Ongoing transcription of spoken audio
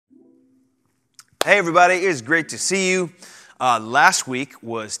Hey everybody, it is great to see you. Last week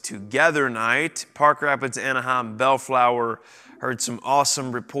was Together Night, Park Rapids, Anaheim, Bellflower. Heard some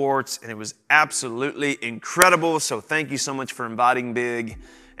awesome reports and it was absolutely incredible. So thank you so much for inviting Big.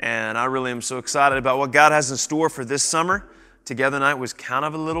 And I really am so excited about what God has in store for this summer. Together Night was kind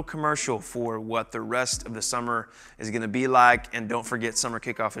of a little commercial for what the rest of the summer is going to be like. And don't forget, summer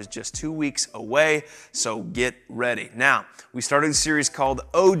kickoff is just 2 weeks away, so get ready. Now, we started a series called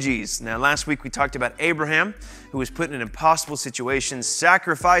OGs. Now, last week we talked about Abraham, who was put in an impossible situation,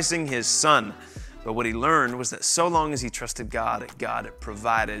 sacrificing his son. But what he learned was that so long as he trusted God, God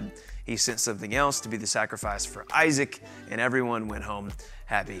provided. He sent something else to be the sacrifice for Isaac, and everyone went home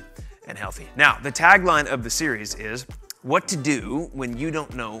happy and healthy. Now, the tagline of the series is, what to do when you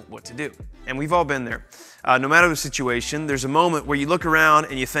don't know what to do. And we've all been there. No matter the situation, there's a moment where you look around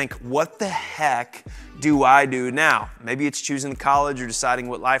and you think, what the heck do I do now? Maybe it's choosing college or deciding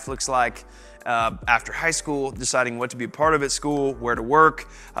what life looks like after high school, deciding what to be a part of at school, where to work,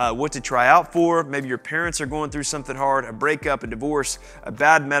 what to try out for. Maybe your parents are going through something hard, a breakup, a divorce, a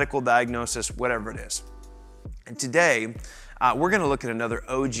bad medical diagnosis, whatever it is. And today, we're going to look at another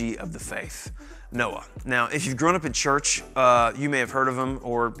OG of the faith, Noah. Now, if you've grown up in church, you may have heard of him,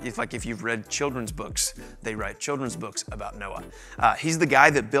 or if you've read children's books, they write children's books about Noah. He's the guy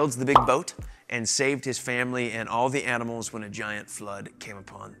that builds the big boat and saved his family and all the animals when a giant flood came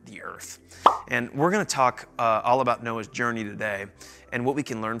upon the earth. And we're going to talk all about Noah's journey today and what we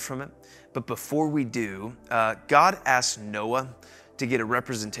can learn from it. But before we do, God asked Noah to get a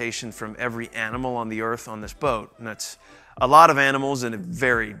representation from every animal on the earth on this boat, and that's a lot of animals in a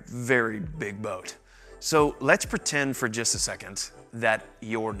very, very big boat. So let's pretend for just a second that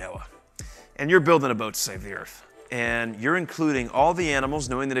you're Noah and you're building a boat to save the earth. And you're including all the animals,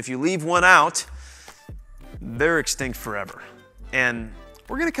 knowing that if you leave one out, they're extinct forever. And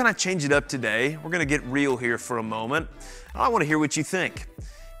we're gonna kind of change it up today. We're gonna get real here for a moment. I wanna hear what you think.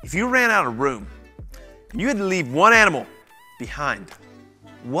 If you ran out of room and you had to leave one animal behind,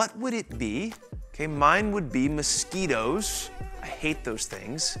 what would it be? Okay, mine would be mosquitoes. I hate those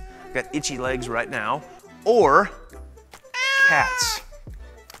things. I've got itchy legs right now. Or cats.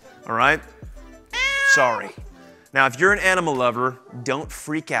 All right? Sorry. Now, if you're an animal lover, don't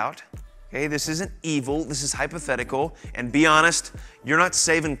freak out. Okay, this isn't evil. This is hypothetical. And be honest, you're not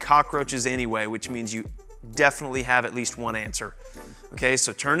saving cockroaches anyway, which means you definitely have at least one answer. Okay,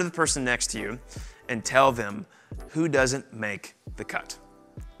 so turn to the person next to you and tell them who doesn't make the cut.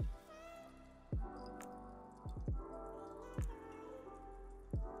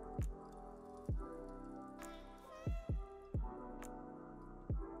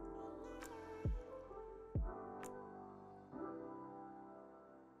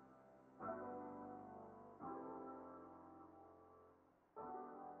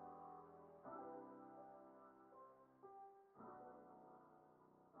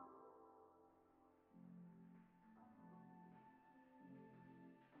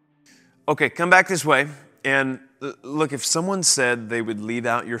 Okay, come back this way, and look, if someone said they would leave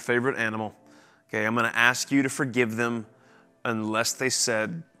out your favorite animal, okay, I'm gonna ask you to forgive them unless they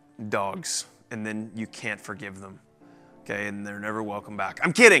said dogs, and then you can't forgive them, okay, and they're never welcome back.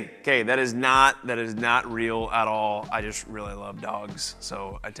 I'm kidding, okay, that is not real at all. I just really love dogs,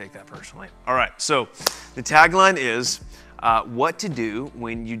 so I take that personally. All right, so the tagline is, what to do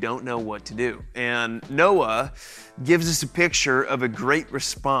when you don't know what to do. And Noah gives us a picture of a great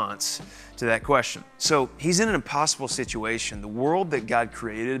response to that question. So he's in an impossible situation. The world that God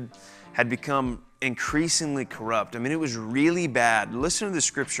created had become increasingly corrupt. I mean, it was really bad. Listen to the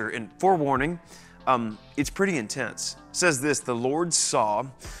scripture, and forewarning, it's pretty intense. It says this, the Lord saw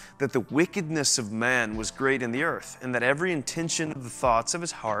that the wickedness of man was great in the earth, and that every intention of the thoughts of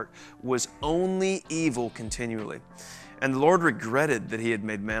his heart was only evil continually. And the Lord regretted that he had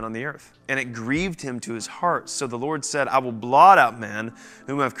made man on the earth, and it grieved him to his heart. So the Lord said, I will blot out man,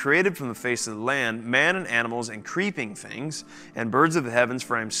 whom I have created from the face of the land, man and animals and creeping things, and birds of the heavens,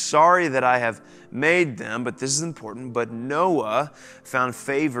 for I am sorry that I have made them. But this is important, but Noah found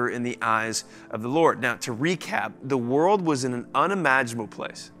favor in the eyes of the Lord. Now, to recap, the world was in an unimaginable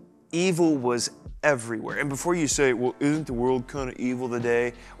place. Evil was everywhere. And before you say, well, isn't the world kind of evil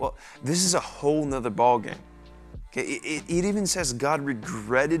today? Well, this is a whole nother ballgame. Okay, it even says God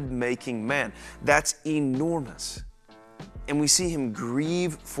regretted making man. That's enormous. And we see him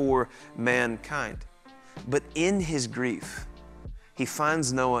grieve for mankind. But in his grief, he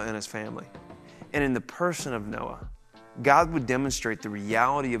finds Noah and his family. And in the person of Noah, God would demonstrate the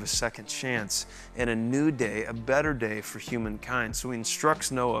reality of a second chance and a new day, a better day for humankind. So he instructs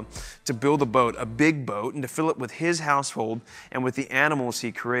Noah to build a boat, a big boat, and to fill it with his household and with the animals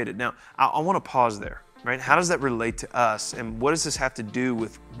he created. Now, I want to pause there, right? How does that relate to us? And what does this have to do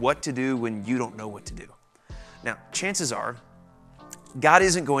with what to do when you don't know what to do? Now, chances are, God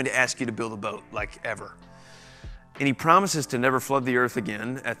isn't going to ask you to build a boat, like ever. And he promises to never flood the earth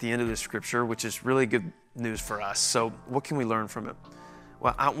again at the end of the scripture, which is really good news for us. So what can we learn from it?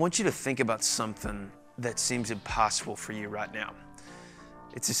 Well, I want you to think about something that seems impossible for you right now.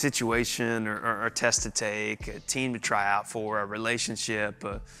 It's a situation or a test to take, a team to try out for, a relationship,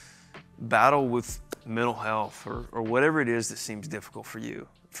 a battle with mental health, or whatever it is that seems difficult for you.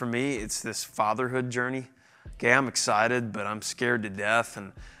 For me, it's this fatherhood journey. Okay, I'm excited, but I'm scared to death,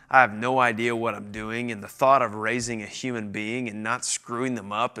 and I have no idea what I'm doing, and the thought of raising a human being and not screwing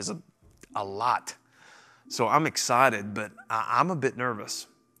them up is a lot. So I'm excited, but I'm a bit nervous.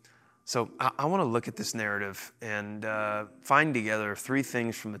 So I want to look at this narrative and find together 3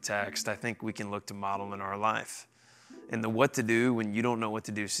 things from the text I think we can look to model in our life and the what to do when you don't know what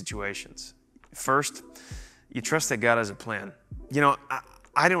to do situations. First, you trust that God has a plan. You know,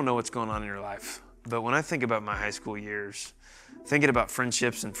 I don't know what's going on in your life, but when I think about my high school years, thinking about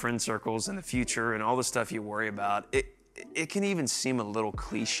friendships and friend circles and the future and all the stuff you worry about, it can even seem a little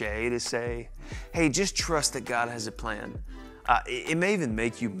cliche to say, hey, just trust that God has a plan. It may even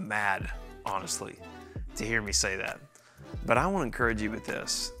make you mad, honestly, to hear me say that. But I want to encourage you with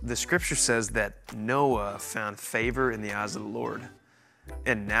this. The scripture says that Noah found favor in the eyes of the Lord.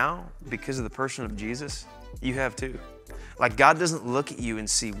 And now, because of the person of Jesus, you have too. Like, God doesn't look at you and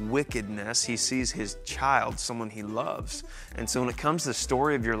see wickedness. He sees his child, someone he loves. And so when it comes to the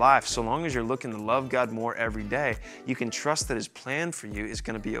story of your life, so long as you're looking to love God more every day, you can trust that his plan for you is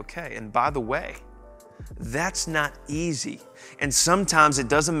going to be okay. And by the way, that's not easy. And sometimes it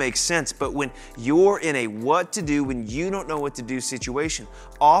doesn't make sense, but when you're in a what to do when you don't know what to do situation,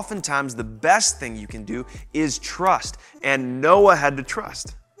 oftentimes the best thing you can do is trust. And Noah had to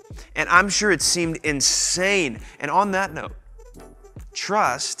trust. And I'm sure it seemed insane. And on that note,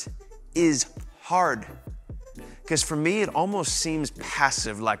 trust is hard. Because for me, it almost seems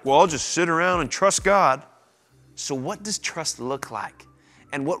passive, like, well, I'll just sit around and trust God. So what does trust look like?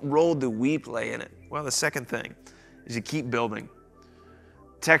 And what role do we play in it? Well, the second thing is you keep building.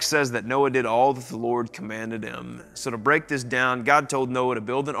 Text says that Noah did all that the Lord commanded him. So to break this down, God told Noah to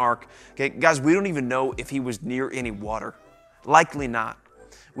build an ark. Okay, guys, we don't even know if he was near any water. Likely not.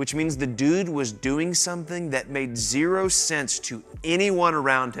 Which means the dude was doing something that made 0 sense to anyone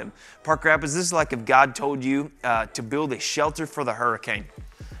around him. Park Rapids, this is like if God told you to build a shelter for the hurricane.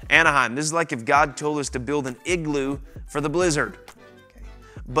 Anaheim, this is like if God told us to build an igloo for the blizzard. Okay.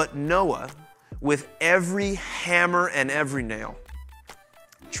 But Noah, with every hammer and every nail,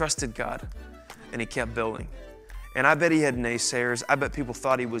 trusted God, and he kept building. And I bet he had naysayers. I bet people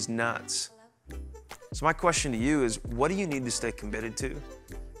thought he was nuts. So my question to you is, what do you need to stay committed to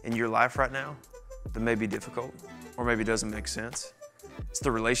in your life right now that may be difficult or maybe doesn't make sense? It's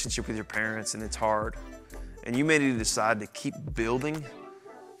the relationship with your parents, and it's hard. And you may need to decide to keep building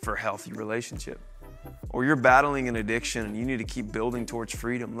for a healthy relationship. Or you're battling an addiction and you need to keep building towards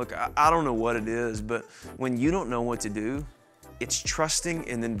freedom. Look, I don't know what it is, but when you don't know what to do, it's trusting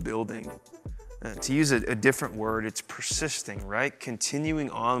and then building. To use a different word, it's persisting, right?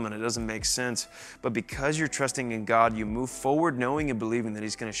 Continuing on when it doesn't make sense. But because you're trusting in God, you move forward knowing and believing that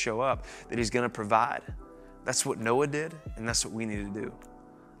he's going to show up, that he's going to provide. That's what Noah did, and that's what we need to do.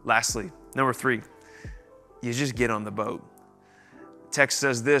 Lastly, number 3, you just get on the boat. Text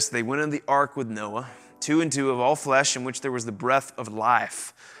says this, they went in the ark with Noah, 2 and 2 of all flesh, in which there was the breath of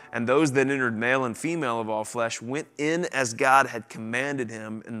life. And those that entered, male and female of all flesh, went in as God had commanded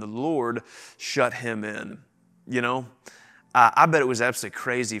him, and the Lord shut him in. You know, I bet it was absolutely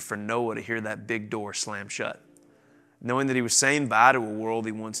crazy for Noah to hear that big door slam shut. Knowing that he was saying bye to a world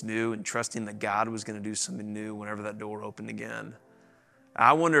he once knew and trusting that God was going to do something new whenever that door opened again.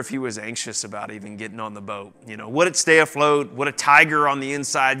 I wonder if he was anxious about even getting on the boat. You know, would it stay afloat? Would a tiger on the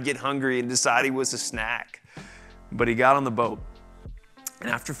inside get hungry and decide he was a snack? But he got on the boat. And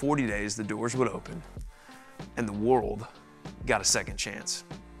after 40 days, the doors would open and the world got a second chance.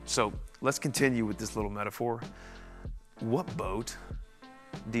 So let's continue with this little metaphor. What boat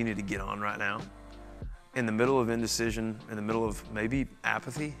do you need to get on right now? In the middle of indecision, in the middle of maybe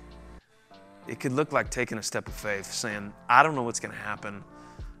apathy? It could look like taking a step of faith, saying, I don't know what's going to happen,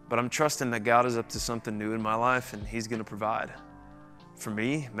 but I'm trusting that God is up to something new in my life and he's going to provide. For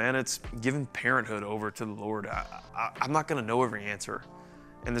me, man, it's giving parenthood over to the Lord. I'm not going to know every answer.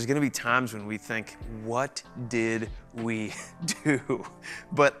 And there's gonna be times when we think, what did we do?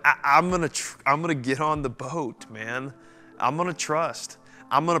 But I'm gonna get on the boat, man. I'm gonna trust.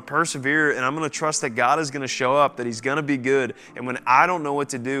 I'm gonna persevere, and I'm gonna trust that God is gonna show up, that He's gonna be good. And when I don't know what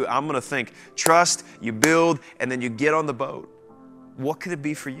to do, I'm gonna think, trust, you build, and then you get on the boat. What could it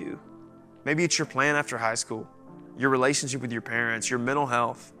be for you? Maybe it's your plan after high school, your relationship with your parents, your mental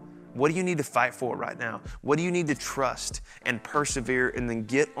health. What do you need to fight for right now? What do you need to trust and persevere and then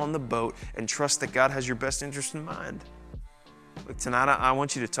get on the boat and trust that God has your best interest in mind? Look, tonight I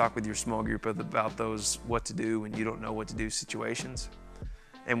want you to talk with your small group about those what to do when you don't know what to do situations.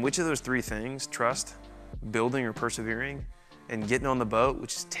 And which of those three things, trust, building or persevering, and getting on the boat,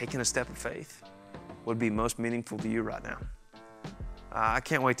 which is taking a step of faith, would be most meaningful to you right now? I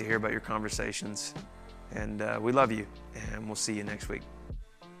can't wait to hear about your conversations. And we love you, and we'll see you next week.